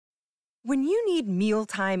When you need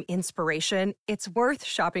mealtime inspiration, it's worth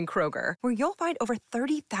shopping Kroger, where you'll find over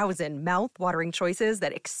 30,000 mouth-watering choices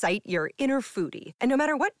that excite your inner foodie. And no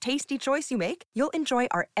matter what tasty choice you make, you'll enjoy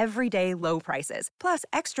our everyday low prices, plus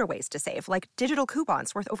extra ways to save, like digital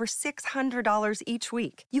coupons worth over $600 each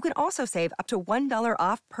week. You can also save up to $1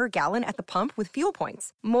 off per gallon at the pump with fuel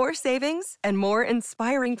points. More savings and more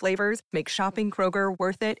inspiring flavors make shopping Kroger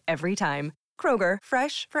worth it every time. Kroger,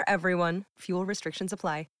 fresh for everyone. Fuel restrictions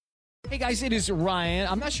apply. Hey guys, it is Ryan.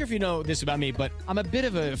 I'm not sure if you know this about me, but I'm a bit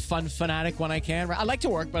of a fun fanatic when I can. I like to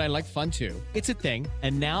work, but I like fun too. It's a thing.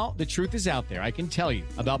 And now the truth is out there. I can tell you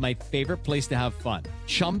about my favorite place to have fun.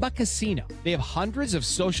 Chumba Casino. They have hundreds of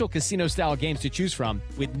social casino style games to choose from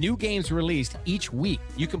with new games released each week.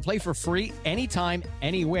 You can play for free anytime,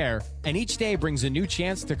 anywhere. And each day brings a new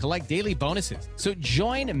chance to collect daily bonuses. So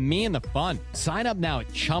join me in the fun. Sign up now at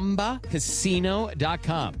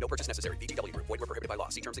ChumbaCasino.com. No purchase necessary. VGW Group. Void where prohibited by law.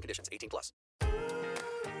 See terms and conditions. 18+.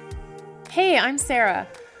 Hey, I'm Sarah.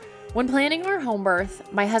 When planning our home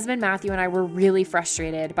birth, my husband Matthew and I were really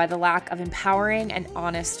frustrated by the lack of empowering and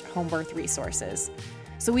honest home birth resources.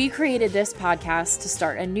 So we created this podcast to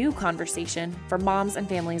start a new conversation for moms and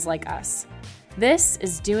families like us. This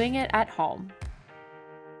is Doing It at Home.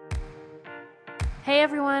 Hey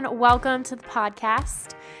everyone, welcome to the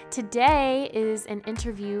podcast. Today is an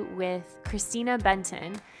interview with Christina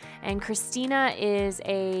Benton, and Christina is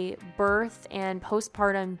a birth and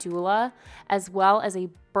postpartum doula as well as a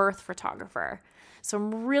birth photographer. So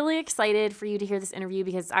I'm really excited for you to hear this interview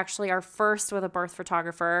because it's actually our first with a birth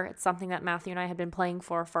photographer. It's something that Matthew and I had been playing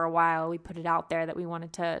for a while. We put it out there that we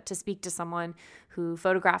wanted to speak to someone who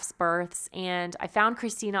photographs births, and I found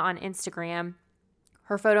Christina on Instagram.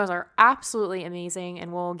 Her photos are absolutely amazing,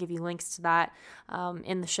 and we'll give you links to that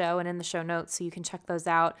in the show and in the show notes so you can check those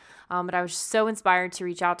out. But I was so inspired to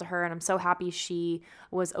reach out to her, and I'm so happy she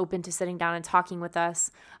was open to sitting down and talking with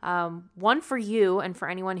us. One for you and for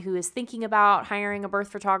anyone who is thinking about hiring a birth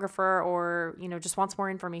photographer or just wants more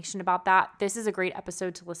information about that. This is a great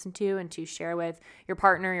episode to listen to and to share with your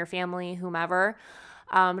partner, your family, whomever.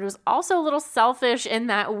 It was also a little selfish in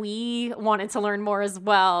that we wanted to learn more as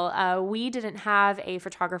well. We didn't have a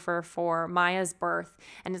photographer for Maya's birth,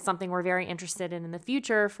 and it's something we're very interested in the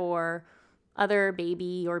future for other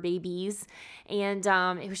baby or babies. And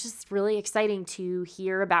it was just really exciting to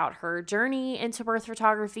hear about her journey into birth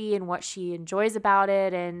photography and what she enjoys about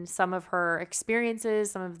it and some of her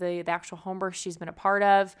experiences, some of the actual home births she's been a part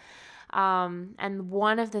of. And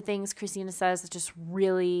one of the things Christina says that just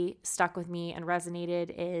really stuck with me and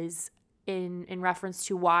resonated is in reference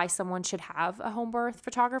to why someone should have a home birth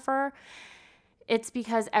photographer. It's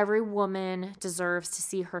because every woman deserves to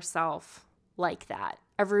see herself like that.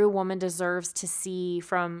 Every woman deserves to see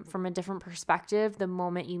from a different perspective the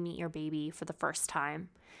moment you meet your baby for the first time.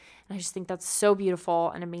 And I just think that's so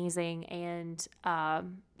beautiful and amazing. And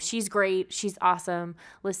she's great. She's awesome.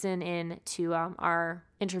 Listen in to our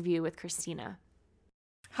interview with Christina.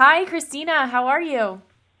 Hi, Christina. How are you?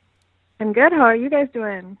 I'm good. How are you guys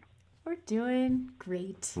doing? We're doing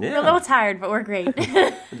great. Yeah. We're a little tired, but we're great.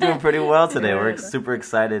 We're doing pretty well today. We're super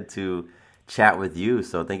excited to chat with you.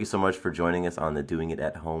 So thank you so much for joining us on the Doing It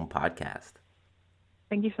at Home podcast.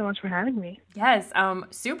 Thank you so much for having me. Yes,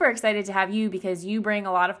 super excited to have you because you bring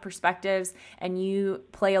a lot of perspectives and you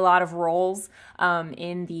play a lot of roles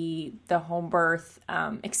in the home birth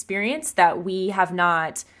experience that we have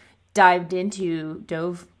not dove into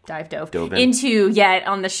yet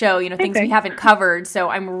on the show, things we haven't covered. So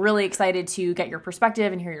I'm really excited to get your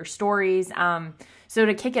perspective and hear your stories. So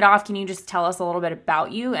to kick it off, can you just tell us a little bit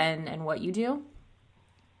about you and what you do?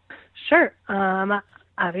 Sure.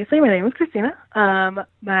 Obviously, my name is Christina.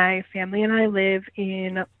 My family and I live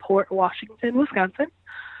in Port Washington, Wisconsin.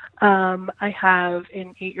 I have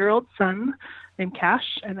an 8-year-old son named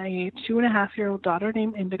Cash and a 2.5-year-old daughter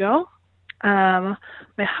named Indigo. My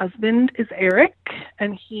husband is Eric,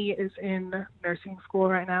 and he is in nursing school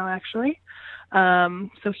right now, actually.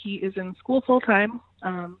 So he is in school full-time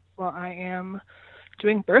while I am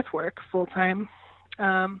doing birth work full-time.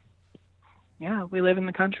 We live in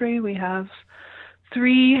the country. We have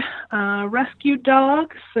 3 rescued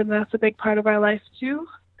dogs, and that's a big part of our life too.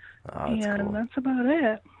 That's cool. That's about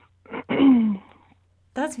it.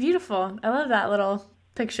 That's beautiful. I love that little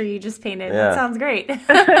picture you just painted. Yeah. That sounds great.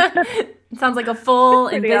 It sounds like a full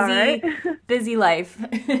and busy life.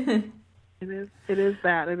 It is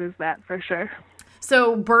that for sure.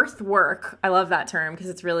 So birth work, I love that term because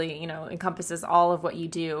it's really, encompasses all of what you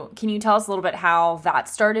do. Can you tell us a little bit how that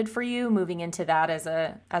started for you, moving into that as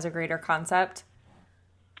a greater concept?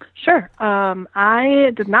 Sure.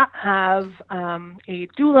 I did not have a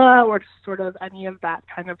doula or sort of any of that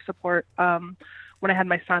kind of support when I had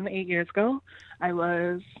my son 8 years ago. I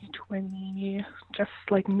was 20, just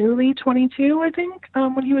like newly 22, I think,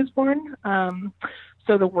 when he was born.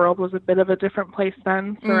 So the world was a bit of a different place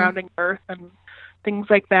then, surrounding birth and things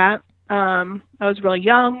like that. I was really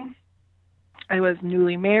young. I was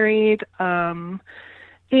newly married, and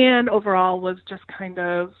overall was just kind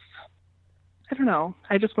of, I don't know,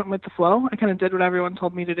 I just went with the flow. I kind of did what everyone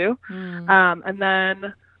told me to do. And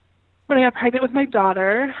then when I got pregnant with my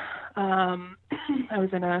daughter, I was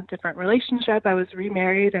in a different relationship. I was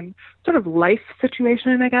remarried, and sort of life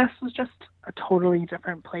situation, I guess, was just a totally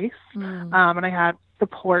different place. And I had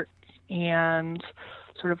support and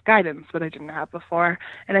sort of guidance that I didn't have before.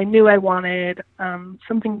 And I knew I wanted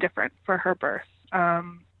something different for her birth.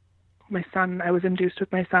 My son, I was induced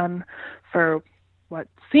with my son for what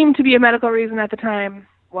seemed to be a medical reason at the time.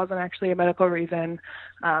 Wasn't actually a medical reason.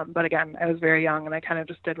 But again, I was very young, and I kind of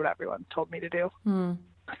just did what everyone told me to do.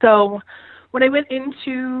 So when I went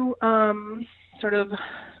into sort of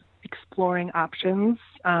exploring options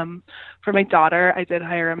for my daughter, I did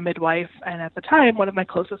hire a midwife. And at the time, one of my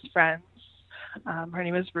closest friends, her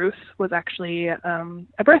name is Ruth, was actually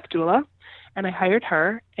a birth doula. And I hired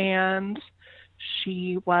her, and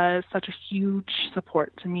she was such a huge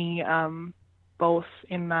support to me, both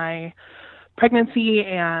in my pregnancy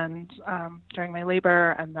and during my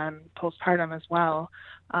labor, and then postpartum as well.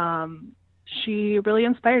 She really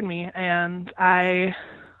inspired me, and I,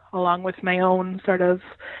 along with my own sort of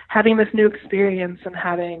having this new experience and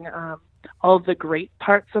having all of the great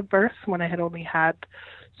parts of birth when I had only had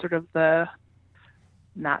sort of the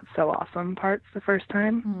not so awesome parts the first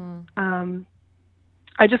time,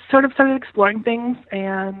 I just sort of started exploring things,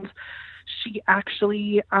 and she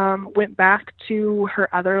actually went back to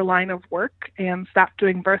her other line of work and stopped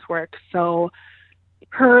doing birth work. So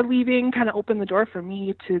her leaving kind of opened the door for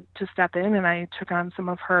me to step in, and I took on some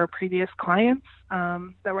of her previous clients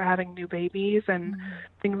that were having new babies and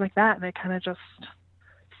things like that. And it kind of just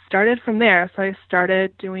started from there. So I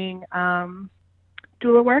started doing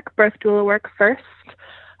doula work, birth doula work first.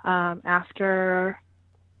 After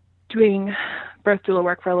doing birth doula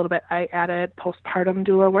work for a little bit, I added postpartum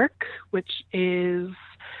doula work, which is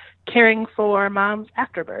caring for moms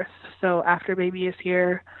after birth. So after baby is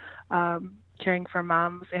here, caring for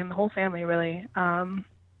moms and the whole family, really. And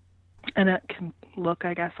it can look,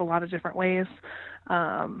 I guess, a lot of different ways.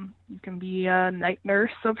 You can be a night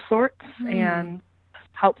nurse of sorts and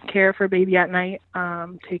help care for baby at night,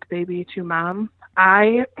 take baby to mom.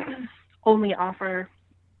 I only offer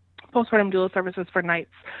postpartum doula services for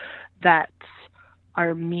nights that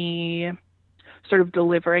are me sort of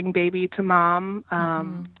delivering baby to mom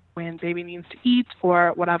when baby needs to eat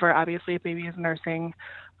or whatever. Obviously, if baby is nursing.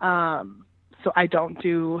 So I don't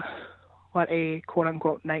do what a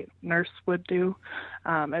quote-unquote night nurse would do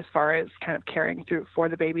as far as kind of caring for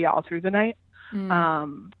the baby all through the night.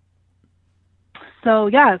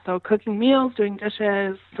 So cooking meals, doing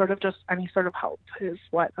dishes, sort of just any sort of help is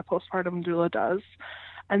what a postpartum doula does.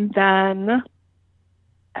 And then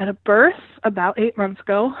at a birth about 8 months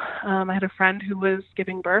ago, I had a friend who was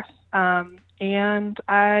giving birth, and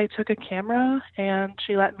I took a camera, and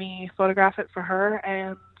she let me photograph it for her,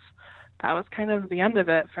 and that was kind of the end of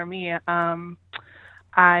it for me.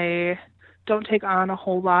 I don't take on a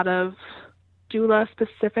whole lot of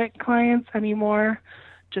doula-specific clients anymore,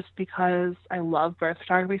 just because I love birth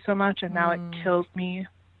photography so much, and now it kills me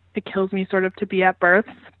sort of to be at births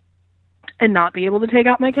and not be able to take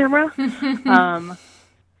out my camera.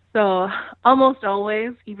 So almost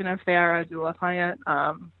always, even if they are a doula client,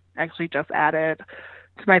 actually just added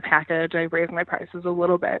to my package. I raised my prices a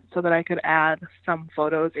little bit so that I could add some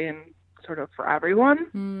photos in sort of for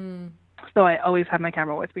everyone. So I always have my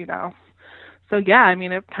camera with me now. So yeah, I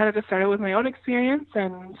mean, it kind of just started with my own experience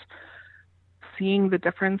and seeing the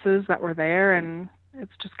differences that were there, and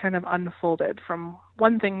it's just kind of unfolded from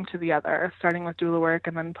one thing to the other, starting with doula work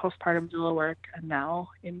and then postpartum doula work, and now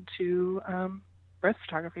into birth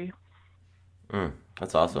photography.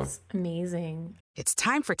 That's awesome. That's amazing. It's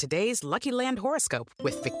time for today's Lucky Land horoscope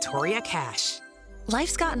with Victoria Cash.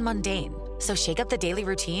 Life's gotten mundane, so shake up the daily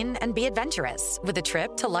routine and be adventurous with a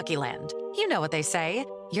trip to Lucky Land. You know what they say,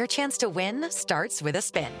 your chance to win starts with a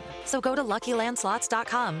spin. So go to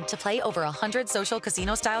LuckyLandSlots.com to play over 100 social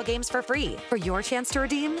casino-style games for free for your chance to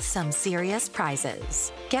redeem some serious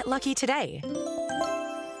prizes. Get lucky today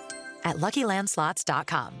at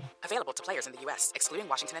LuckyLandSlots.com. Available to players in the U.S., excluding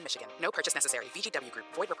Washington and Michigan. No purchase necessary. VGW Group.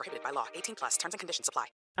 Void where prohibited by law. 18+. Terms and conditions apply.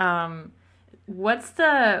 What's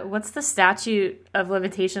the statute of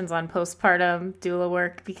limitations on postpartum doula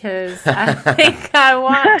work? Because I think I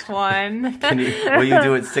want one. Will you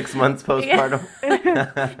do it 6 months postpartum?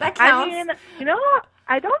 That counts. I mean,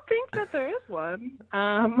 I don't think that there is one.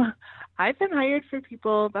 I've been hired for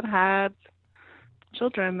people that had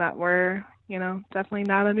children that were, definitely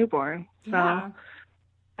not a newborn. So Yeah.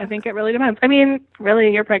 I think it really depends. I mean,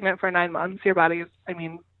 really, you're pregnant for 9 months. Your body's,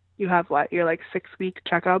 you have your 6-week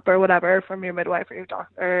checkup or whatever from your midwife or your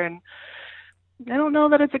doctor. And I don't know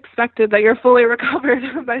that it's expected that you're fully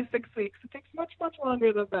recovered by 6 weeks. It takes much, much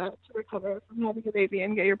longer than that to recover from having a baby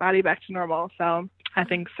and get your body back to normal. So I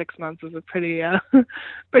think 6 months is a pretty,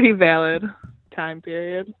 pretty valid time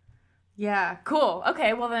period. Yeah, cool.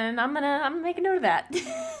 Okay, well then I'm gonna make a note of that.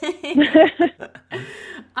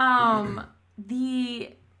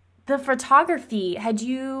 The photography, had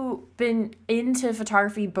you been into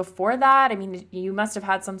photography before that? I mean, you must have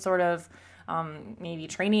had some sort of maybe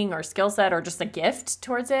training or skill set or just a gift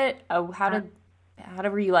towards it. How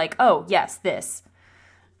were you like, oh yes, this?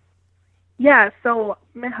 Yeah, so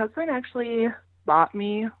my husband actually bought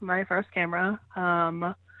me my first camera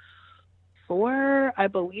for, I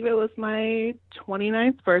believe it was my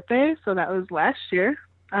 29th birthday, so that was last year.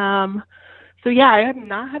 So yeah, I had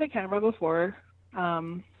not had a camera before,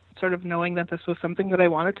 sort of knowing that this was something that I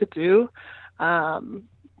wanted to do.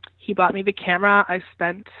 He bought me the camera. I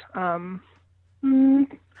spent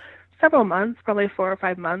several months, probably 4 or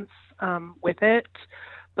 5 months with it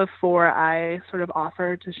before I sort of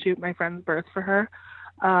offered to shoot my friend's birth for her.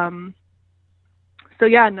 So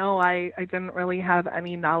yeah, no, I didn't really have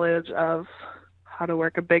any knowledge of how to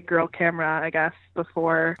work a big girl camera, I guess,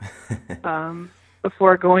 before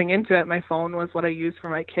going into it. My phone was what I used for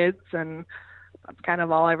my kids, and that's kind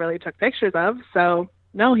of all I really took pictures of. So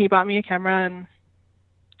no, he bought me a camera, and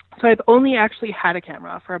so I've only actually had a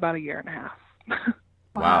camera for about 1.5 years.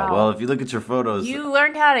 Wow. Well, if you look at your photos, You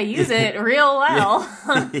learned how to use it real well.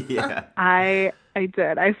 yeah. I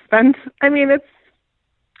did. I spent,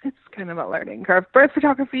 it's kind of a learning curve. Birth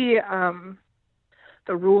photography,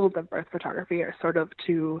 the rules of birth photography are sort of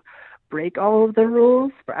to break all of the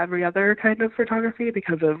rules for every other kind of photography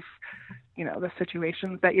because of, the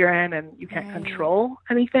situations that you're in, and you can't control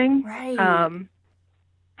anything. Right.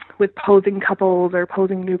 With posing couples or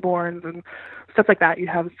posing newborns and stuff like that, you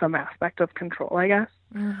have some aspect of control, I guess.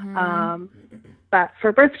 Mm-hmm. But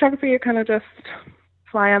for birth photography, you kind of just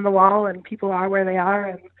fly on the wall, and people are where they are,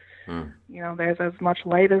 and there's as much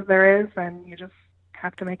light as there is, and you just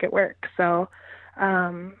have to make it work. So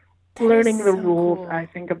learning the rules, cool. I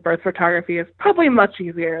think, of birth photography is probably much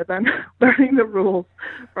easier than learning the rules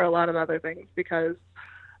for a lot of other things, because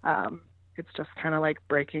it's just kind of like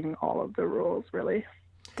breaking all of the rules, really.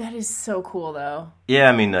 That is so cool, though. Yeah,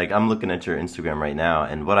 I'm looking at your Instagram right now,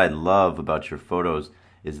 and what I love about your photos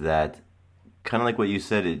is that, kind of like what you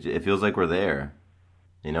said, it feels like we're there.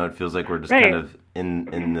 It feels like we're just Right. kind of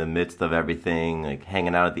in the midst of everything, like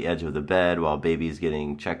hanging out at the edge of the bed while baby's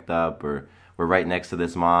getting checked up, or we're right next to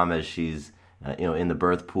this mom as she's, in the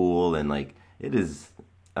birth pool, and it is,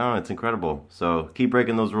 I don't know, it's incredible. So keep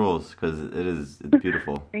breaking those rules, because it's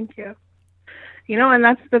beautiful. Thank you. And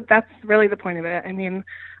that's really the point of it.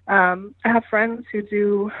 I have friends who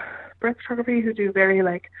do birth photography who do very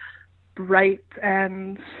bright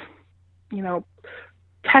and,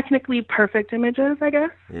 technically perfect images, I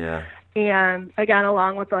guess. Yeah. And again,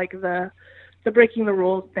 along with the breaking the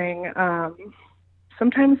rules thing,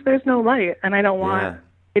 sometimes there's no light, and I don't want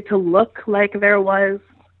it to look like there was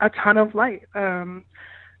a ton of light. I'm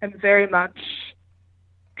very much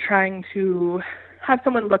trying to have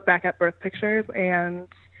someone look back at birth pictures and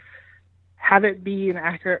have it be an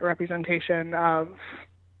accurate representation of,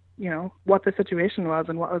 what the situation was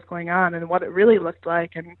and what was going on and what it really looked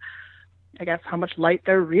like, and I guess how much light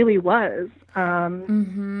there really was.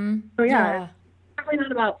 So yeah, it's definitely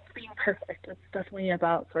not about being perfect. It's definitely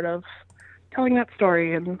about sort of telling that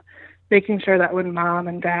story and making sure that when mom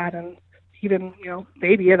and dad and even,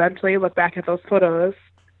 baby eventually look back at those photos,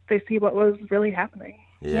 they see what was really happening.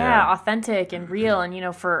 Yeah, authentic and real.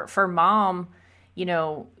 And, for mom,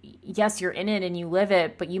 yes, you're in it and you live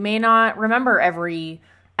it, but you may not remember every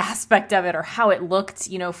aspect of it or how it looked,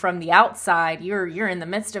 from the outside. You're in the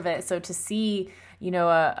midst of it. So to see,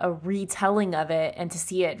 a retelling of it and to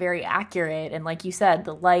see it very accurate, and like you said,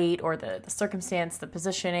 the light or the circumstance, the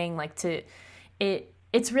positioning,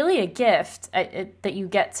 it's really a gift that you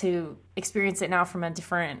get to experience it now from a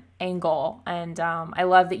different angle. And I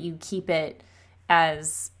love that you keep it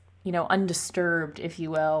as, undisturbed, if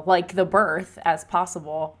you will, like the birth, as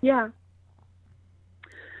possible. Yeah.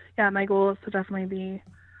 Yeah, my goal is to definitely be,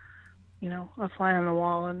 a fly on the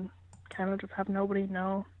wall and kind of just have nobody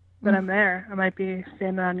know that I'm there. I might be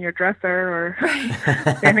standing on your dresser or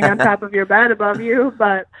standing on top of your bed above you,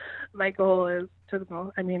 but my goal is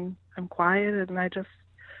I'm quiet and I just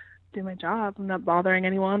do my job. I'm not bothering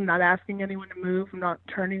anyone, not asking anyone to move. I'm not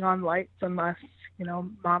turning on lights unless,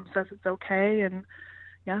 mom says it's okay. And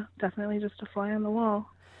yeah, definitely just a fly on the wall.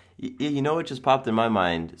 What just popped in my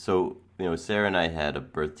mind? So, Sarah and I had a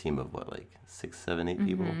birth team of 6, 7, 8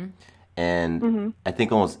 people. And I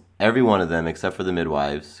think almost every one of them, except for the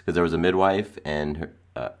midwives, because there was a midwife and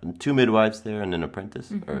her, 2 midwives there and an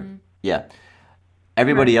apprentice.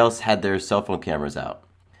 Everybody else had their cell phone cameras out.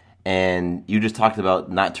 And you just talked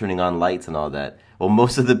about not turning on lights and all that. Well,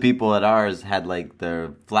 most of the people at ours had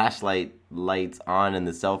their flashlight lights on in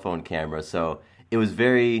the cell phone camera. So it was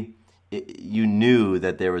you knew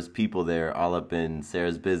that there was people there all up in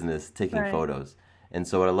Sarah's business taking photos. And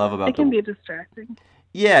so what I love about it can be distracting.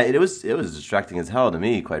 Yeah, it was distracting as hell to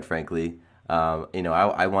me, quite frankly.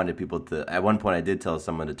 I wanted people to. At one point, I did tell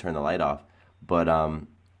someone to turn the light off. But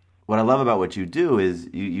what I love about what you do is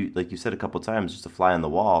you like you said a couple times, just a fly on the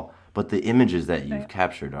wall. But the images that you've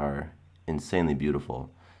captured are insanely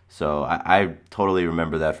beautiful. So I totally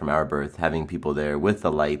remember that from our birth, having people there with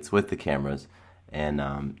the lights, with the cameras, and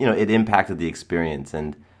it impacted the experience.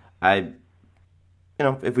 And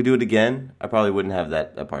if we do it again, I probably wouldn't have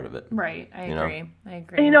that part of it. Right. I agree.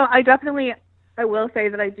 And, I will say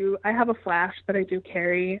that I have a flash that I do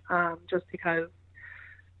carry, just because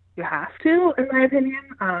you have to, in my opinion,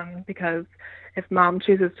 because if mom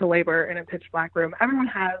chooses to labor in a pitch black room, everyone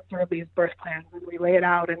has sort of these birth plans and we lay it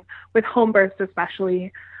out. And with home births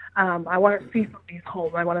especially, I want to see somebody's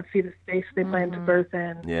home. I want to see the space they plan to birth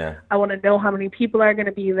in. Yeah. I want to know how many people are going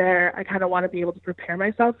to be there. I kind of want to be able to prepare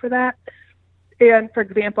myself for that. And for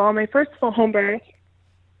example, on my first full home birth,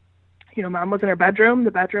 mom was in her bedroom.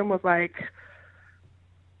 The bedroom was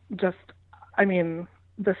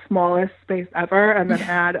the smallest space ever, and then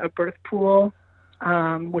had a birth pool,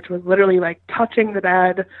 which was literally touching the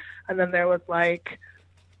bed. And then there was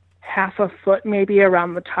half a foot maybe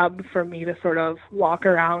around the tub for me to sort of walk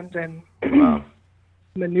around and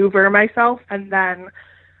maneuver myself. And then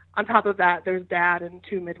on top of that, there's dad and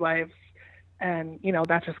 2 midwives. And,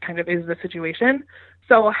 that just kind of is the situation.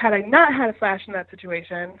 So had I not had a flash in that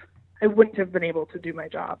situation, I wouldn't have been able to do my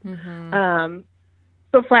job.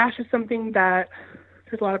 So flash is something that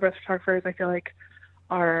there's a lot of birth photographers, I feel like,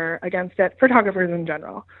 are against it, photographers in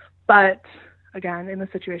general. But, again, in the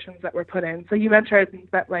situations that we're put in. So you mentioned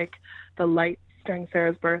that, the lights during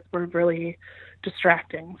Sarah's birth were really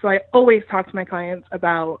distracting. So I always talk to my clients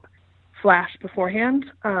about flash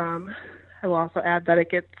beforehand. I will also add that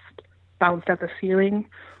it gets bounced at the ceiling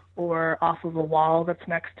or off of a wall that's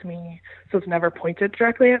next to me, so it's never pointed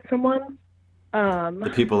directly at someone.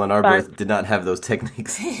 The people in our birth did not have those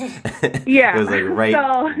techniques. Yeah. It was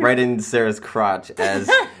right in Sarah's crotch as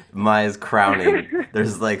Maya's crowning.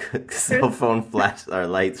 There's cell phone flash or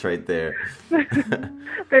lights right there.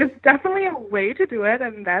 There's definitely a way to do it,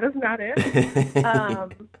 and that is not it.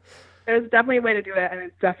 There's definitely a way to do it, and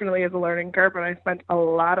it definitely is a learning curve, and I spent a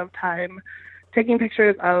lot of time taking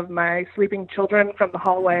pictures of my sleeping children from the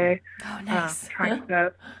hallway, trying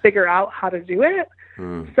to figure out how to do it.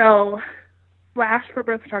 So flash for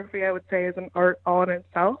birth photography, I would say, is an art all in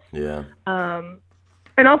itself. Yeah.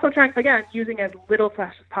 And also using as little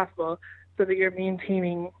flash as possible so that you're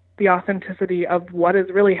maintaining the authenticity of what is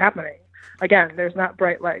really happening. Again, there's not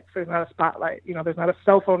bright lights. There's not a spotlight. There's not a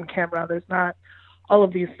cell phone camera. There's not all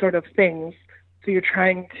of these sort of things. So you're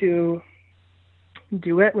trying to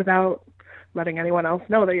do it without letting anyone else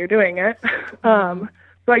know that you're doing it. So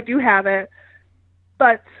I do have it.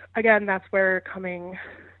 But again, that's where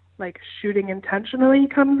shooting intentionally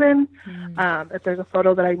comes in. If there's a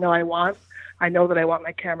photo that I know I want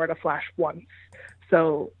my camera to flash once.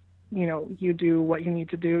 So, you do what you need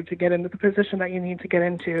to do to get into the position that you need to get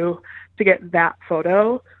into to get that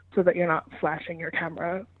photo so that you're not flashing your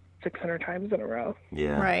camera 600 times in a row.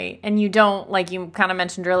 Yeah. Right. And you don't, like you kind of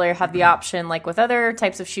mentioned earlier, have the option, with other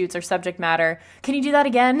types of shoots or subject matter. Can you do that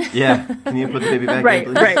again? Yeah. Can you put the baby back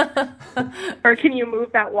in, please? Right. Or can you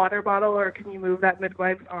move that water bottle, or can you move that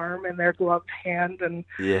midwife's arm in their gloved hand and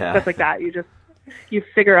stuff like that? You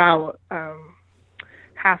figure out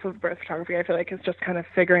half of birth photography, I feel like, is just kind of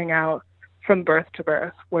figuring out from birth to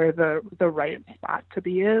birth where the right spot to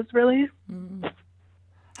be is, really.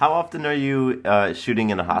 How often are you shooting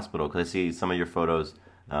in a hospital? Because I see some of your photos,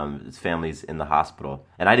 it's families in the hospital.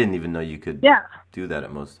 And I didn't even know you could do that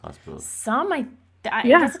at most hospitals. Some, I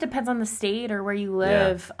guess it depends on the state or where you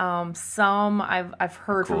live. Yeah. Some I've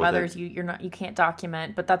heard from others you can't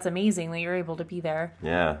document, but that's amazing that you're able to be there.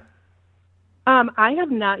 Yeah. I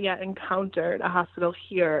have not yet encountered a hospital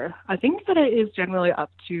here. I think that it is generally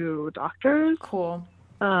up to doctors. Cool.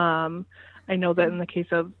 I know that in the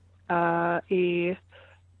case of a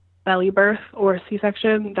belly birth or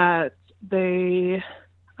C-section, that they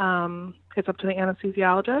it's up to the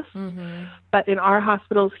anesthesiologist. Mm-hmm. But in our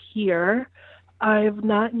hospitals here, I've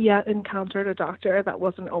not yet encountered a doctor that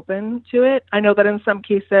wasn't open to it. I know that in some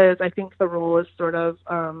cases, I think the rule is sort of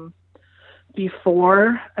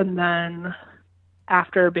before and then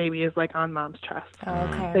after a baby is like on mom's chest.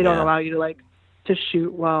 Okay. They don't allow you to like to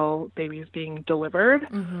shoot while baby is being delivered.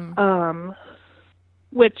 Mm-hmm.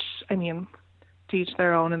 Which, I mean, to each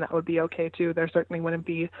their own, and that would be okay too. There certainly wouldn't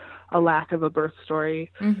be a lack of a birth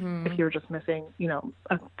story if you were just missing,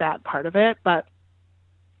 that part of it. But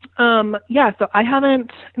so I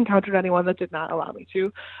haven't encountered anyone that did not allow me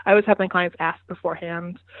to. I always have my clients ask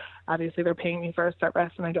beforehand. Obviously, they're paying me for a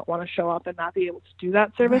service, and I don't want to show up and not be able to do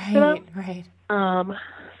that service to them. Right.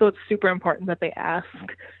 So it's super important that they ask.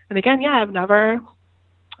 And again, I've never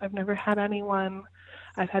had anyone.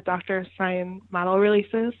 I've had doctors sign model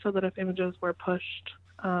releases so that if images were pushed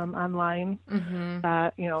online,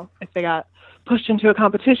 that if they got pushed into a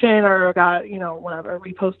competition or got whatever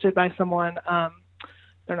reposted by someone,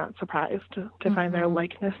 they're not surprised to find their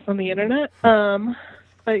likeness on the internet.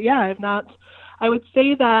 But yeah, I've not. I would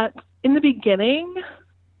say that in the beginning,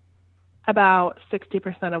 about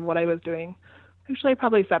 60% of what I was doing, actually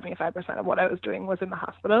probably 75% of what I was doing was in the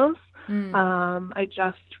hospitals. I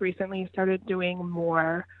just recently started doing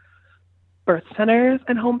more birth centers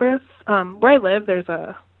and home births. Where I live, there's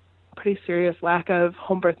a pretty serious lack of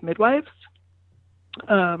home birth midwives.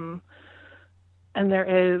 And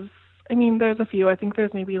there's a few. I think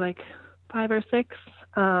there's maybe like 5 or 6,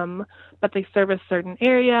 but they service certain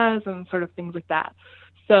areas and sort of things like that.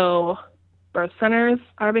 So birth centers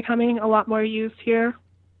are becoming a lot more used here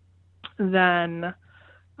than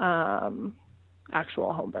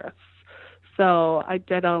actual home births. So I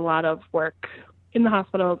did a lot of work in the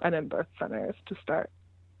hospitals and in birth centers to start.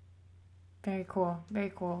 Very cool.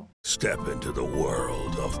 Very cool. Step into the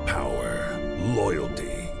world of power,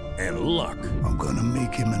 loyalty, and luck. I'm gonna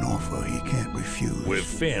make him an offer he can't refuse. With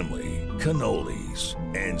family, cannolis,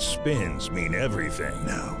 and spins mean everything.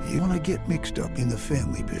 Now, you wanna get mixed up in the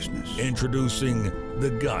family business. Introducing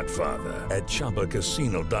The Godfather at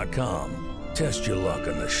ChumbaCasino.com. Test your luck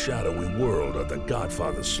in the shadowy world of The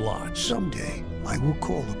Godfather slot. Someday, I will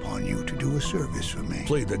call upon you to do a service for me.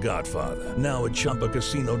 Play The Godfather, now at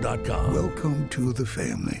ChumbaCasino.com. Welcome to the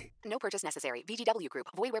family. No purchase necessary. VGW Group.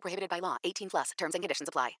 Void where prohibited by law. 18+. Terms and conditions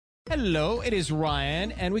apply. Hello, it is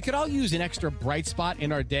Ryan, and we could all use an extra bright spot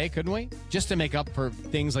in our day, couldn't we? Just to make up for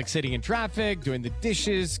things like sitting in traffic, doing the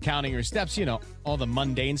dishes, counting your steps, all the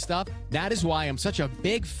mundane stuff. That is why I'm such a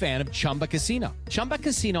big fan of Chumba Casino. Chumba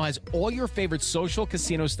Casino has all your favorite social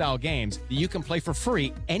casino-style games that you can play for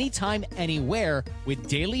free anytime, anywhere with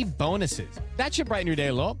daily bonuses. That should brighten your day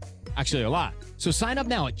a little. Actually, a lot. So sign up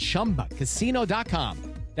now at ChumbaCasino.com.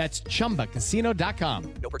 That's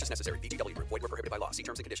ChumbaCasino.com. No purchase necessary. VGW Group. Void where prohibited by law. See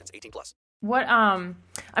terms and conditions. 18+. What I'm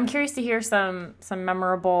curious to hear some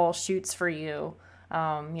memorable shoots for you.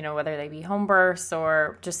 Whether they be home births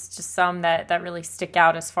or just some that really stick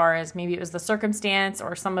out as far as maybe it was the circumstance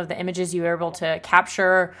or some of the images you were able to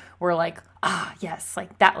capture were like, yes,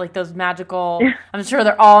 like that, like those magical. I'm sure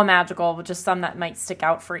they're all magical, but just some that might stick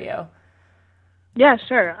out for you. Yeah,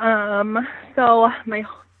 sure. So my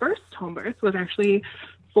first home birth was actually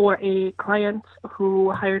for a client who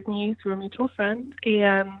hired me through a mutual friend.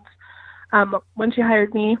 And when she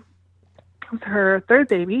hired me, it was her third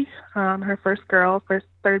baby, her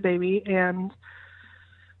third baby. And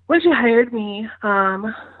when she hired me,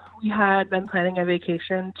 we had been planning a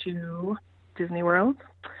vacation to Disney World.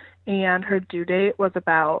 And her due date was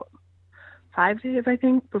about 5 days, I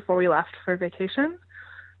think, before we left for vacation.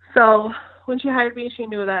 So when she hired me, she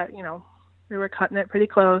knew that, we were cutting it pretty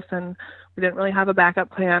close and we didn't really have a backup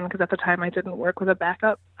plan because at the time I didn't work with a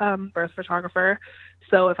backup birth photographer.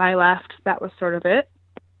 So if I left, that was sort of it.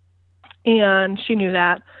 And she knew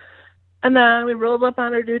that. And then we rolled up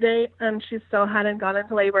on her due date and she still hadn't gone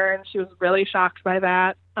into labor and she was really shocked by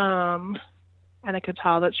that. And I could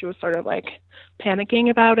tell that she was sort of like panicking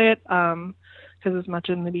about it. Because as much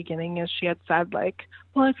in the beginning as she had said like,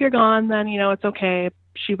 well, if you're gone, then, it's okay.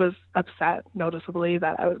 She was upset noticeably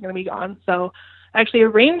that I was going to be gone. So I actually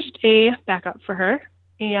arranged a backup for her.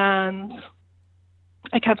 And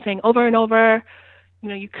I kept saying over and over,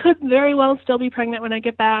 you could very well still be pregnant when I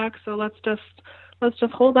get back. So let's just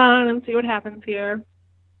hold on and see what happens here.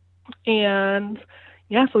 And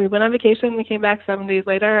yeah, so we went on vacation. We came back 7 days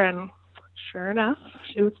later and sure enough,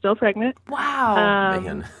 she was still pregnant. Wow.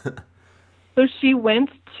 Man. So she went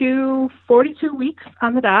to 42 weeks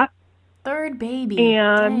on the dot. Third baby.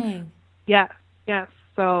 And dang. Yes.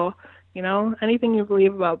 So, anything you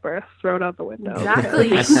believe about birth, throw it out the window. Exactly.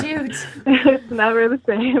 Shoot. It's never the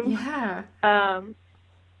same. Yeah.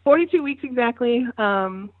 42 weeks exactly.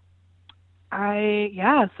 So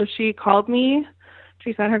she called me.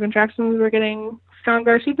 She said her contractions were getting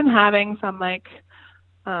stronger. She'd been having some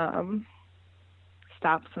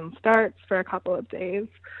stops and starts for a couple of days.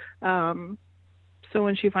 So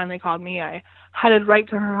when she finally called me, I headed right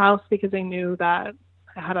to her house because I knew that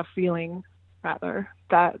I had a feeling, rather,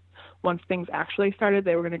 that once things actually started,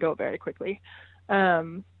 they were going to go very quickly.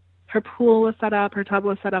 Her pool was set up, her tub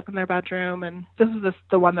was set up in their bedroom, and this is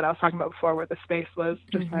the one that I was talking about before, where the space was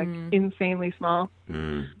just insanely small.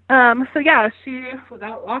 She was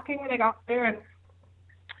out walking when I got there, and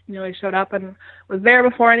I showed up and was there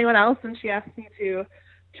before anyone else, and she asked me to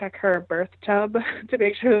check her birth tub to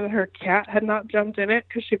make sure that her cat had not jumped in it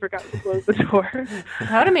because she forgot to close the door. That would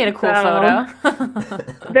have made a cool photo.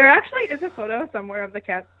 There actually is a photo somewhere of the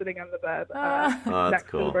cat sitting on the bed next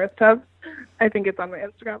to the birth tub. I think it's on my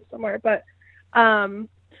Instagram somewhere. But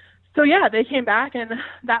they came back, and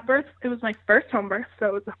that birth, it was my first home birth, so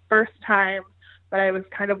it was the first time that I was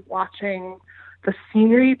kind of watching the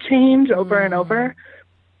scenery change over and over.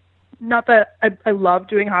 Not that I love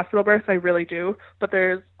doing hospital births, I really do, but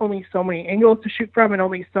there's only so many angles to shoot from and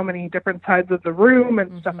only so many different sides of the room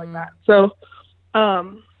and stuff like that. So I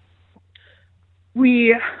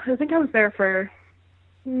think I was there for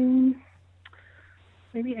maybe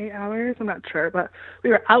 8 hours, I'm not sure, but we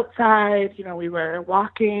were outside, we were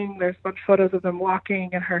walking, there's a bunch of photos of them walking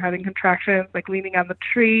and her having contractions, like leaning on the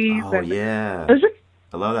trees. Oh, yeah. It was just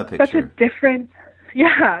I love that picture. Such a different,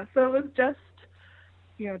 so it was just,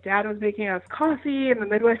 Dad was making us coffee, and the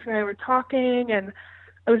midwife and I were talking, and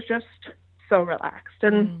it was just so relaxed.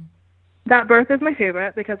 And that birth is my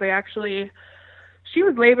favorite because she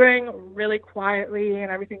was laboring really quietly,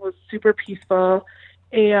 and everything was super peaceful,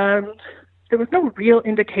 and there was no real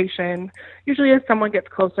indication. Usually as someone gets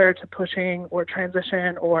closer to pushing or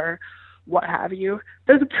transition or what have you,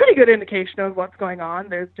 there's a pretty good indication of what's going on.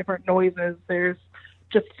 There's different noises. There's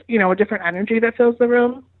just, a different energy that fills the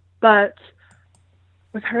room. But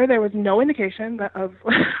with her, there was no indication of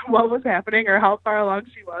what was happening or how far along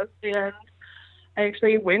she was. And I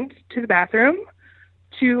actually went to the bathroom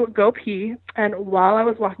to go pee. And while I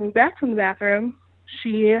was walking back from the bathroom,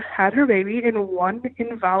 she had her baby in one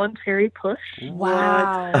involuntary push.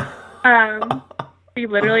 Wow. She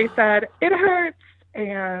literally said, "It hurts."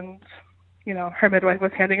 And, her midwife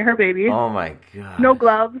was handing her baby. Oh, my God. No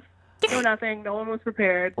gloves, no nothing. No one was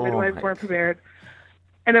prepared. Midwives weren't prepared.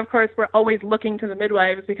 And, of course, we're always looking to the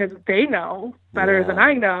midwives because they know better than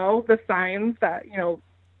I know the signs that,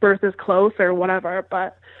 birth is close or whatever.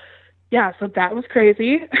 But, so that was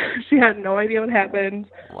crazy. She had no idea what happened.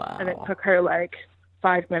 Wow. And it took her,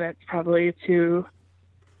 5 minutes probably to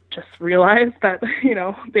just realize that,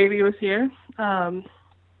 baby was here.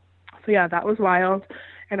 That was wild.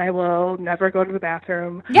 And I will never go to the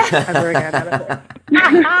bathroom ever again out of it.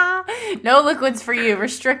 No liquids for you.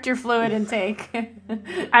 Restrict your fluid intake.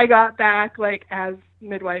 I got back as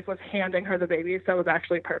midwife was handing her the baby, so it was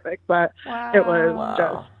actually perfect. But it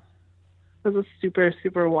was it was super,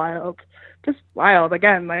 super wild. Just wild.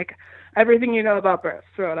 Again, everything you know about birth,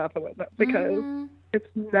 throw it out the window because it's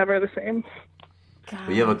never the same.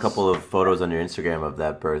 But you have a couple of photos on your Instagram of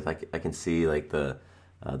that birth. I can see the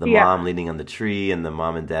mom leaning on the tree and the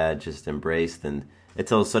mom and dad just embraced, and it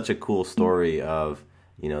tells such a cool story of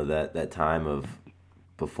that time of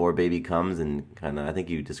before baby comes, and kind of I think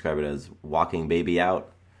you describe it as walking baby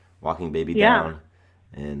out, walking baby down,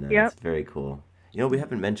 and it's very cool. We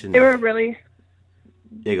haven't mentioned they were really.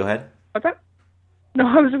 Yeah, go ahead. What's that? No,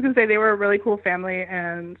 I was just gonna say they were a really cool family,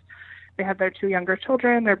 and they had their 2 younger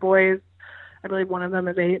children. They're boys. I believe one of them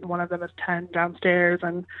is 8 and one of them is 10 downstairs,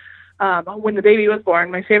 and when the baby was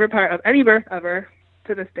born, my favorite part of any birth ever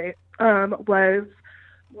to this date was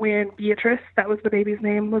when Beatrice, that was the baby's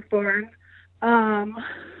name, was born.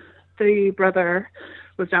 The brother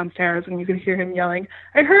was downstairs and you could hear him yelling,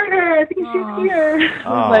 "I heard her! I think she's here!"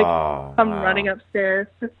 I'm running upstairs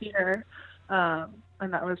to see her.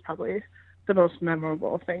 And that was probably the most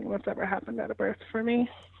memorable thing that's ever happened at a birth for me.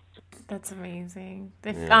 That's amazing.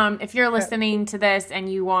 If you're listening to this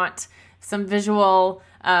and you want some visual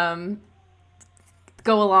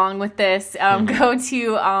go along with this, go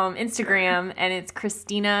to Instagram, and it's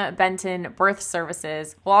Christina Benton Birth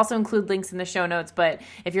Services. We'll also include links in the show notes, but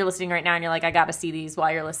if you're listening right now and you're like, I got to see these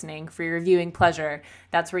while you're listening for your viewing pleasure,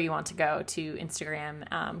 that's where you want to go to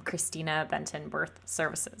Instagram, Christina Benton Birth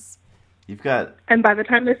Services. You've got... And by the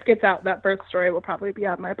time this gets out, that birth story will probably be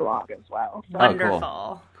on my blog as well. So.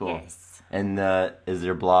 Wonderful. Cool. Yes. And is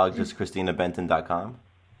your blog just ChristinaBenton.com?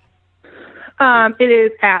 It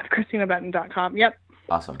is at ChristinaBenton.com. Yep.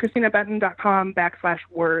 Awesome.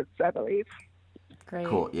 ChristinaBenton.com/words, I believe. Great.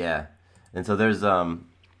 Cool. Yeah. And so there's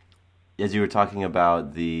as you were talking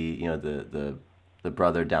about the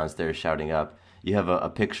brother downstairs shouting up, you have a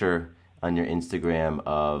picture on your Instagram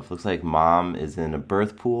of, looks like mom is in a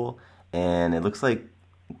birth pool, and it looks like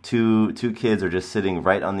two kids are just sitting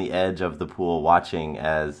right on the edge of the pool watching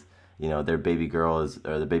as, their baby girl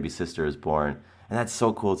or the baby sister is born. And that's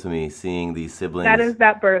so cool to me, seeing these siblings. That is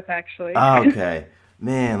that birth, actually. Oh, okay.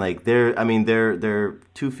 Man, like they're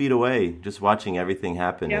 2 feet away, just watching everything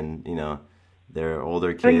happen. Yep. And, they're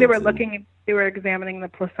older kids. I think they were examining the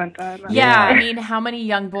placenta. Yeah, I mean, how many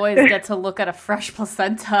young boys get to look at a fresh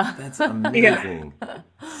placenta? That's amazing.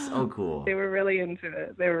 So cool. They were really into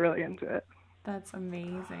it. That's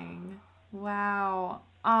amazing. Wow.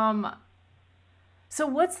 So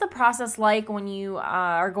what's the process like when you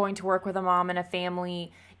are going to work with a mom and a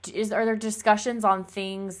family? Are there discussions on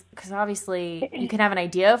things? Because obviously you can have an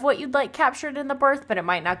idea of what you'd like captured in the birth, but it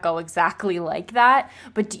might not go exactly like that.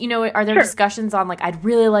 But, are there discussions on, like, I'd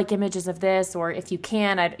really like images of this, or if you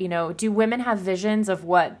can, do women have visions of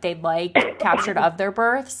what they'd like captured of their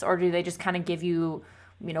births, or do they just kind of give you,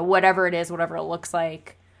 whatever it is, whatever it looks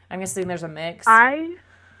like? I'm guessing there's a mix. I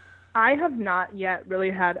have not yet really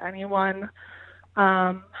had anyone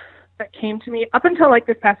that came to me up until like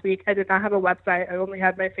this past week. I did not have a website. I only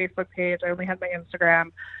had my Facebook page. I only had my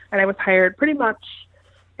Instagram, and I was hired pretty much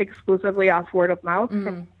exclusively off word of mouth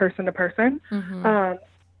from person to person. Mm-hmm.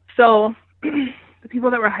 So the people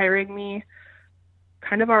that were hiring me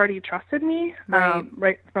kind of already trusted me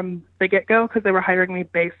right from the get-go, because they were hiring me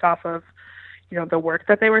based off of, the work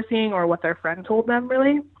that they were seeing or what their friend told them,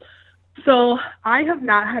 really. So I have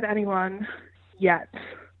not had anyone yet,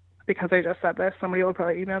 because I just said this, somebody will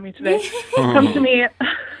probably email me today, come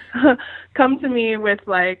to me with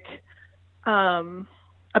like a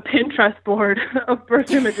Pinterest board of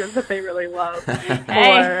birth images that they really love,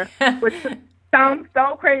 which sounds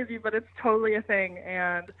so crazy, but it's totally a thing,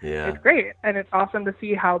 and it's great, and it's awesome to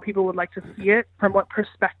see how people would like to see it, from what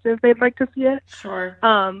perspective they'd like to see it. Sure.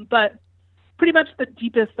 But pretty much the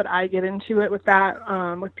deepest that I get into it with that,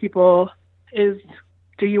 with people, is,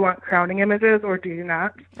 do you want crowning images or do you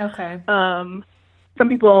not? Okay. Some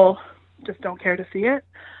people just don't care to see it.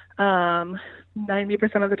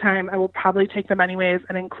 90% of the time, I will probably take them anyways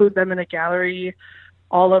and include them in a gallery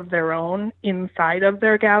all of their own inside of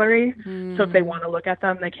their gallery. So if they want to look at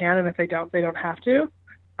them, they can, and if they don't have to.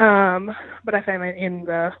 But if I'm in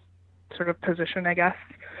the sort of position, I guess,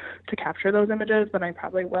 to capture those images, then I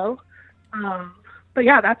probably will. But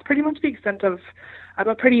yeah, that's pretty much the extent of, I'm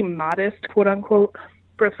a pretty modest, quote unquote,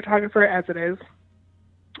 birth photographer as it is.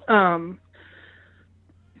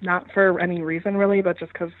 Not for any reason really, but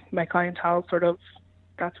just because my clientele sort of,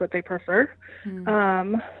 that's what they prefer.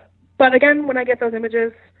 But again, when I get those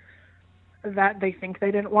images that they think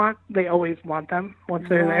they didn't want, they always want them once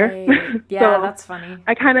they're there. Yeah, so that's funny.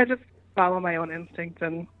 I kind of just follow my own instinct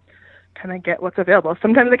and kind of get what's available.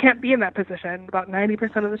 Sometimes I can't be in that position. About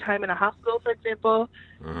 90% of the time in a hospital, for example,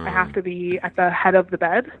 I have to be at the head of the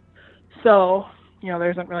bed. So,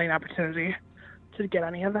 there isn't really an opportunity to get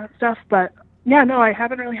any of that stuff. But yeah, no, I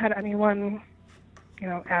haven't really had anyone,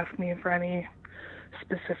 ask me for any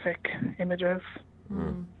specific images.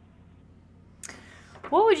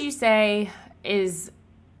 What would you say is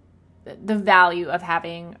the value of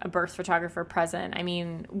having a birth photographer present? I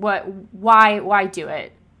mean, why do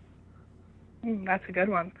it? That's a good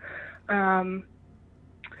one.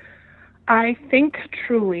 I think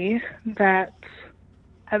truly that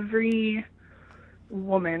every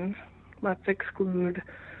woman, let's exclude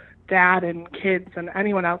dad and kids and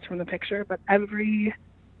anyone else from the picture, but every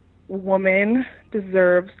woman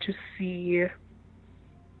deserves to see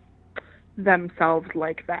themselves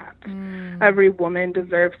like that. Every woman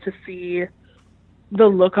deserves to see the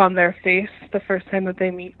look on their face the first time that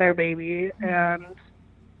they meet their baby, and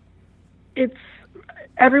it's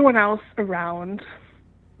everyone else around,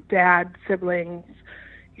 dad, siblings,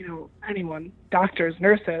 anyone, doctors,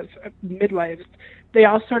 nurses, midwives, they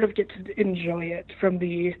all sort of get to enjoy it from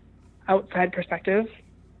the outside perspective.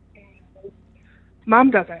 Mom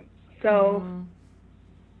doesn't. So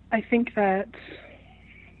I think that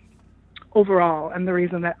overall, and the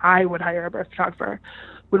reason that I would hire a birth photographer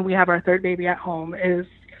when we have our third baby at home, is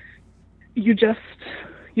you just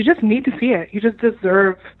need to see it. You just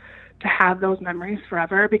deserve to have those memories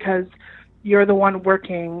forever, because you're the one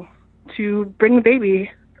working to bring the baby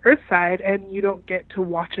earthside, and you don't get to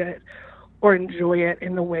watch it or enjoy it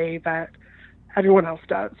in the way that everyone else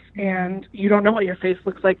does. And you don't know what your face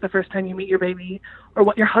looks like the first time you meet your baby, or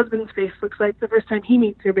what your husband's face looks like the first time he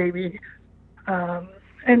meets your baby.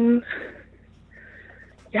 And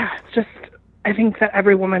yeah, it's just, I think that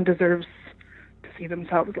every woman deserves to see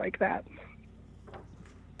themselves like that.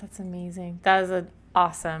 That's amazing. That is an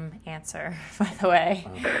awesome answer, by the way.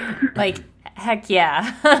 Like, heck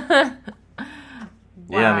yeah. Wow.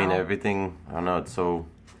 Yeah, I mean, everything, I don't know,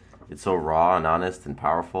 it's so raw and honest and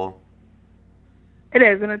powerful. It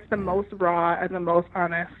is, and it's the most raw and the most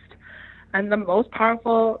honest and the most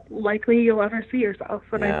powerful likely you'll ever see yourself.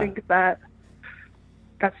 And I think that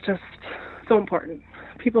that's just so important.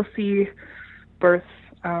 People see birth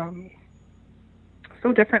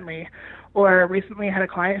so differently. Or recently I had a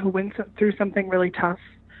client who went through something really tough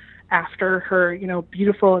after her,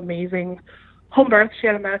 beautiful, amazing home birth. She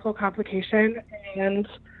had a medical complication, and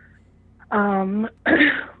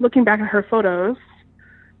looking back at her photos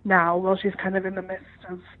now, while she's kind of in the midst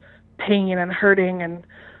of pain and hurting and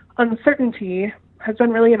uncertainty, has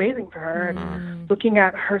been really amazing for her. And looking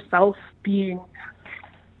at herself being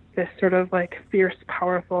this sort of like fierce,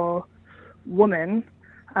 powerful woman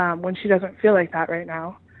when she doesn't feel like that right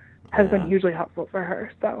now has been hugely helpful for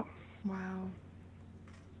her. So, wow.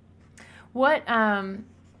 What I'm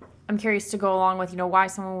curious to go along with, why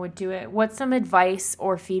someone would do it. What's some advice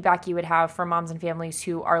or feedback you would have for moms and families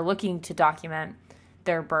who are looking to document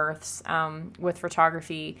their births with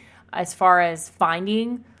photography, as far as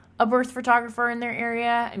finding a birth photographer in their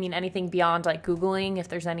area? I mean, anything beyond like Googling, if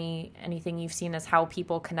there's anything you've seen as how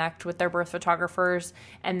people connect with their birth photographers,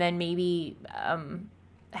 and then maybe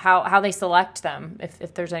how they select them,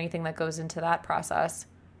 if there's anything that goes into that process.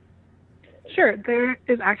 Sure. There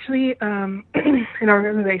is actually an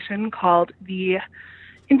organization called the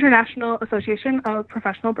International Association of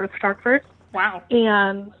Professional Birth Photographers. Wow.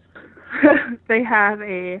 And they have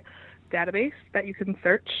a database that you can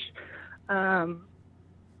search.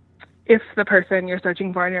 If the person you're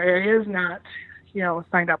searching for in your area is not,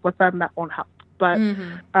 signed up with them, that won't help. But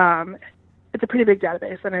it's a pretty big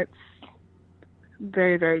database, and it's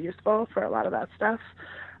very, very useful for a lot of that stuff.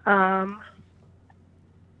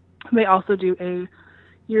 They also do a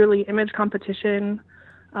yearly image competition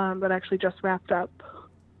that actually just wrapped up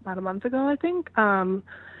about a month ago, I think. And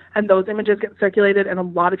those images get circulated, and a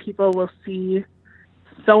lot of people will see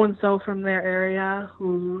so-and-so from their area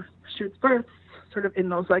who shoots births sort of in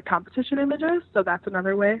those like competition images. So that's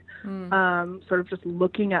another way. Sort of just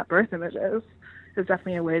looking at birth images is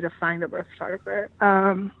definitely a way to find a birth photographer.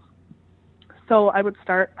 So I would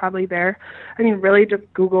start probably there. I mean, really just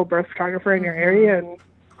Google birth photographer in your area and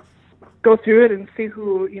go through it and see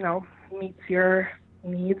who, meets your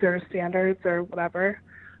needs or standards or whatever.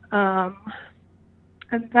 And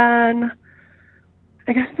then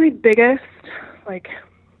I guess my biggest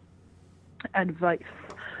advice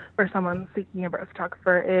for someone seeking a birth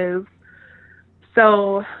photographer is,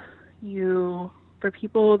 for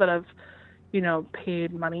people that have,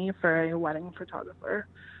 paid money for a wedding photographer,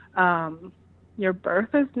 your birth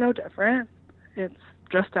is no different. It's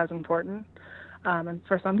just as important. And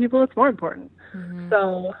for some people, it's more important.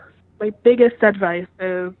 So my biggest advice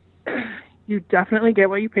is you definitely get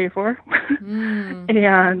what you pay for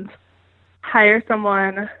and hire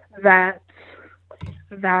someone that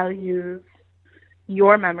values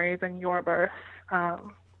your memories and your birth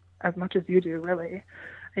as much as you do, really.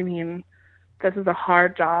 I mean, this is a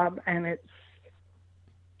hard job, and it's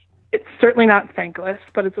certainly not thankless,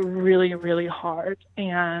 but it's really, really hard.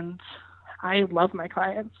 And I love my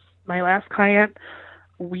clients. My last client,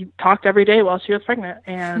 we talked every day while she was pregnant,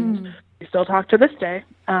 and we still talk to this day.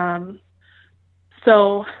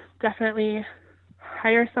 So definitely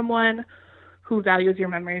hire someone who values your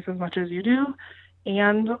memories as much as you do,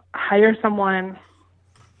 and hire someone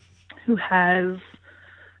who has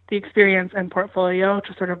the experience and portfolio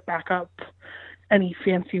to sort of back up any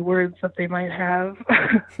fancy words that they might have.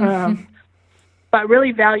 But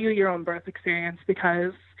really value your own birth experience,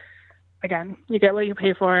 because again, you get what you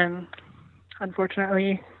pay for, and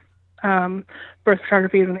unfortunately, birth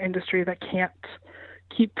photography is an industry that can't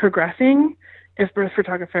keep progressing if birth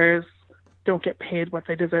photographers don't get paid what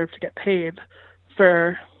they deserve to get paid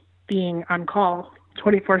for being on call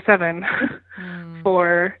 24/7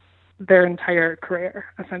 for their entire career,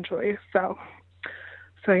 essentially. So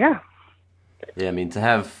yeah. Yeah, I mean, to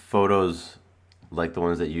have photos like the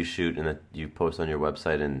ones that you shoot and that you post on your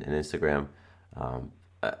website and Instagram, I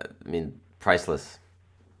mean, priceless.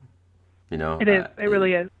 It is. It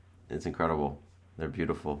really is. It's incredible. They're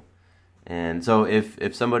beautiful. And so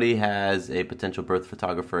if somebody has a potential birth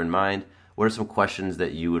photographer in mind, what are some questions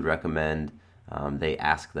that you would recommend they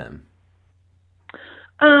ask them?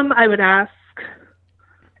 I would ask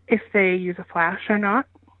if they use a flash or not.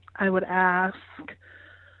 I would ask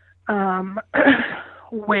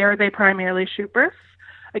where they primarily shoot births.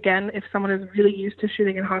 Again, if someone is really used to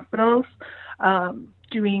shooting in hospitals,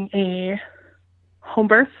 doing a home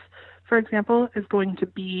birth, for example, is going to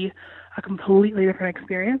be a completely different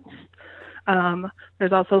experience.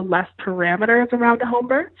 There's also less parameters around a home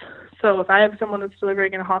birth. So if I have someone that's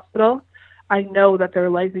delivering in a hospital, I know that they're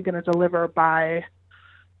likely going to deliver by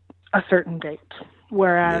a certain date.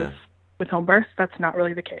 Whereas with home births, that's not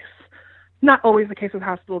really the case. Not always the case with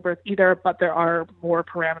hospital birth either, but there are more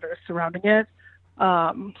parameters surrounding it.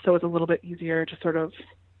 So it's a little bit easier to sort of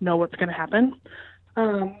know what's going to happen.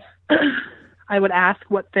 I would ask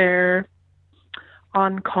what their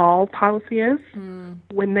on-call policy is,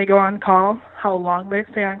 when they go on call, how long they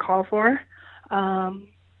stay on call for.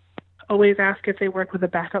 Always ask if they work with a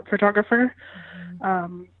backup photographer.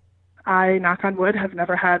 I, knock on wood, have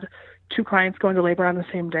never had 2 clients go into labor on the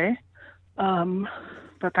same day.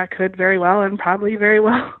 But that could very well and probably very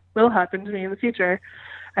well will happen to me in the future.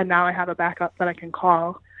 And now I have a backup that I can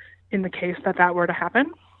call in the case that that were to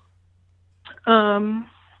happen.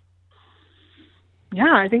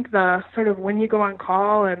 I think the sort of when you go on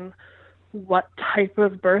call and what type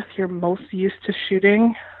of birth you're most used to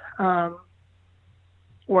shooting,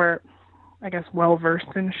 or I guess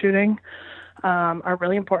well-versed in shooting, are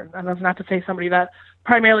really important. And that's not to say somebody that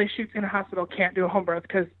primarily shoots in a hospital can't do a home birth,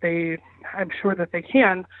 because I'm sure that they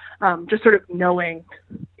can. Just sort of knowing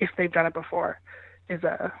if they've done it before is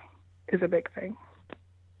a big thing.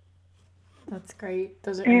 That's great.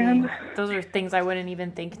 Those are things I wouldn't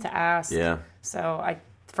even think to ask. Yeah. So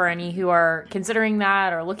for any who are considering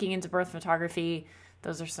that or looking into birth photography,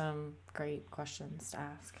 those are some great questions to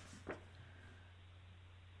ask.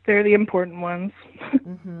 They're the important ones.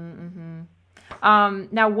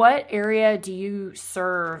 Now, what area do you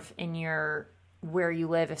serve in where you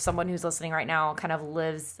live? If someone who's listening right now kind of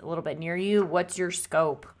lives a little bit near you, what's your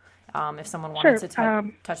scope? If someone wanted to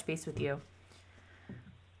touch base with you.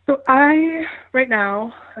 So right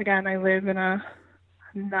now, again, I live in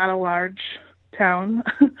not a large town.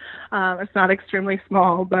 It's not extremely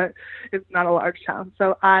small, but it's not a large town.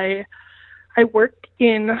 So I work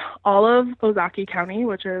in all of Ozaukee County,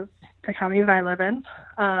 which is the county that I live in.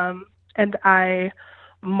 And I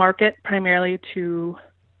market primarily to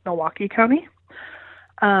Milwaukee County,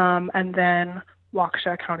 and then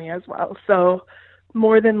Waukesha County as well. So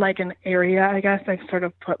more than like an area, I guess, I sort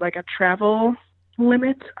of put like a travel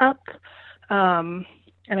limit up. And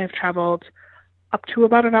I've traveled up to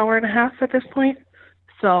about an hour and a half at this point.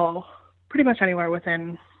 So pretty much anywhere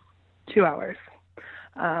within 2 hours,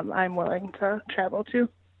 I'm willing to travel to.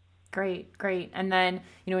 Great. And then,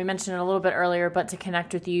 we mentioned it a little bit earlier, but to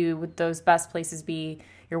connect with you, would those best places be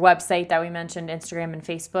your website that we mentioned, Instagram and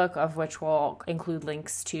Facebook, of which we'll include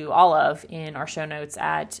links to all of in our show notes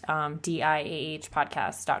at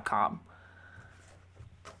diahpodcast.com.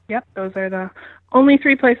 Yep, those are the only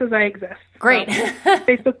 3 places I exist. Great. So,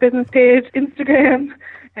 Facebook business page, Instagram,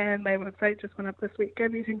 and my website just went up this week.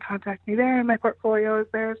 And you can contact me there, and my portfolio is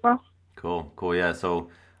there as well. Cool. Yeah, so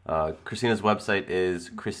Christina's website is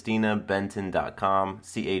ChristinaBenton.com,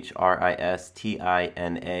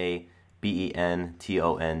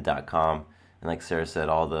 ChristinaBenton.com. And like Sarah said,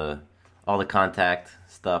 all the contact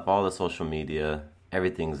stuff, all the social media,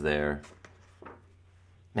 everything's there.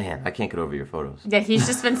 Man, I can't get over your photos. Yeah, he's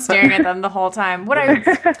just been staring at them the whole time. What I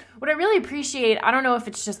really appreciate, I don't know if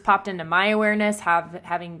it's just popped into my awareness,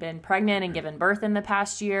 having been pregnant and given birth in the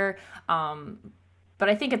past year, but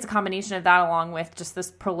I think it's a combination of that along with just this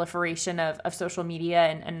proliferation of social media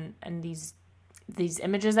and these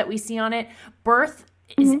images that we see on it. Birth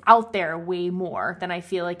is out there way more than I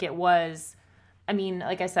feel like it was. I mean,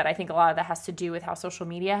 like I said, I think a lot of that has to do with how social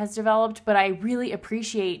media has developed, but I really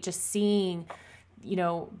appreciate just seeing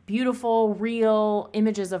beautiful, real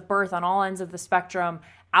images of birth on all ends of the spectrum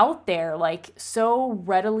out there, like so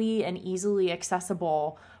readily and easily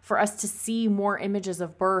accessible for us to see more images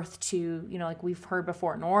of birth to, like we've heard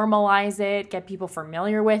before, normalize it, get people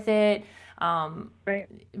familiar with it, right.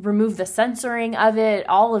 Remove the censoring of it,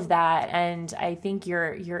 all of that. And I think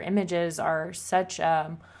your images are such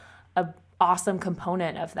a awesome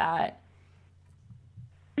component of that.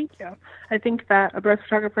 Thank you. I think that a birth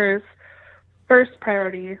photographer's first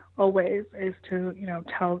priority always is to,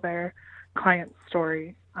 tell their client's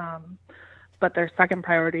story. But their second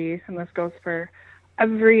priority, and this goes for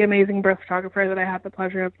every amazing birth photographer that I have the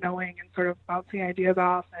pleasure of knowing and sort of bouncing ideas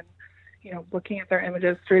off and, looking at their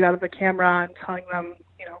images straight out of the camera and telling them,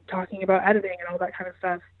 talking about editing and all that kind of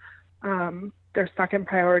stuff. Their second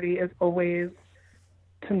priority is always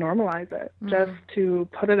normalize it, just to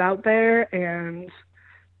put it out there and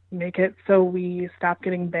make it so we stop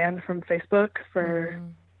getting banned from Facebook for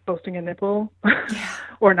posting a nipple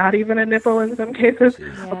or not even a nipple in some cases,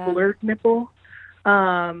 a blurred nipple.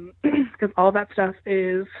 Because all that stuff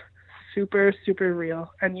is super, super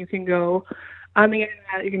real. And you can go on the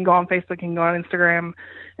internet, you can go on Facebook, you can go on Instagram,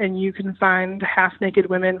 and you can find half-naked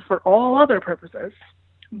women for all other purposes.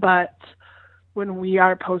 But when we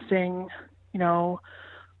are posting, you know,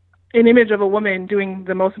 an image of a woman doing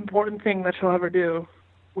the most important thing that she'll ever do,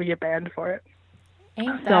 we get banned for it.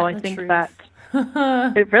 Ain't that so I the think truth? that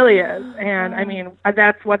it really is. And I mean,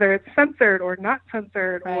 that's whether it's censored or not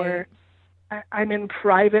censored, or I'm in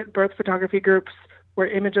private birth photography groups where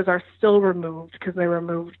images are still removed because they're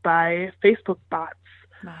removed by Facebook bots.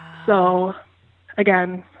 Wow. So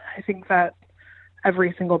again, I think that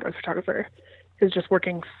every single birth photographer is just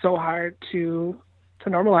working so hard to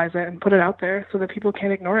normalize it and put it out there so that people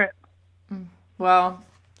can't ignore it. Well,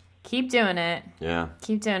 keep doing it. Yeah.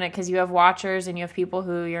 Keep doing it, because you have watchers and you have people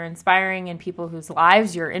who you're inspiring and people whose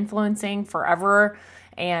lives you're influencing forever.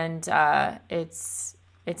 And it's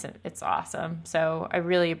awesome. So I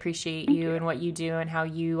really appreciate you and what you do and how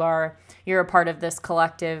you're a part of this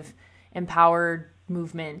collective empowered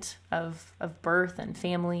movement of birth and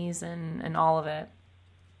families and all of it.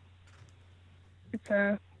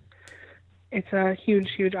 It's a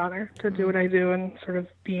huge, huge honor to do what I do and sort of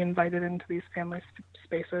be invited into these family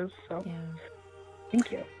spaces. So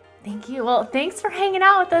thank you. Thank you. Well, thanks for hanging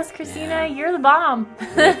out with us, Christina. You're the bomb.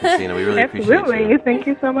 Yeah, Christina, we really appreciate you. Absolutely. Thank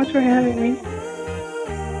you so much for having me.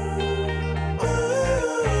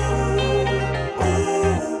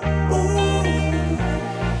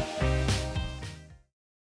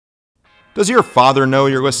 Does your father know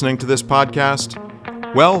you're listening to this podcast?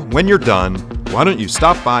 Well, when you're done, why don't you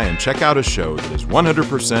stop by and check out a show that is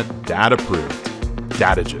 100% dad-approved,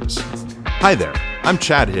 Dadages. Hi there, I'm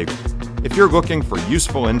Chad Higgle. If you're looking for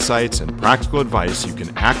useful insights and practical advice you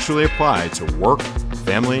can actually apply to work,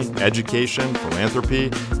 family, education, philanthropy,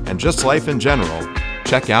 and just life in general,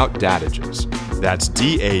 check out Dadages. That's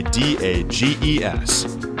Dadages,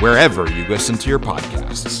 wherever you listen to your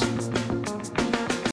podcasts.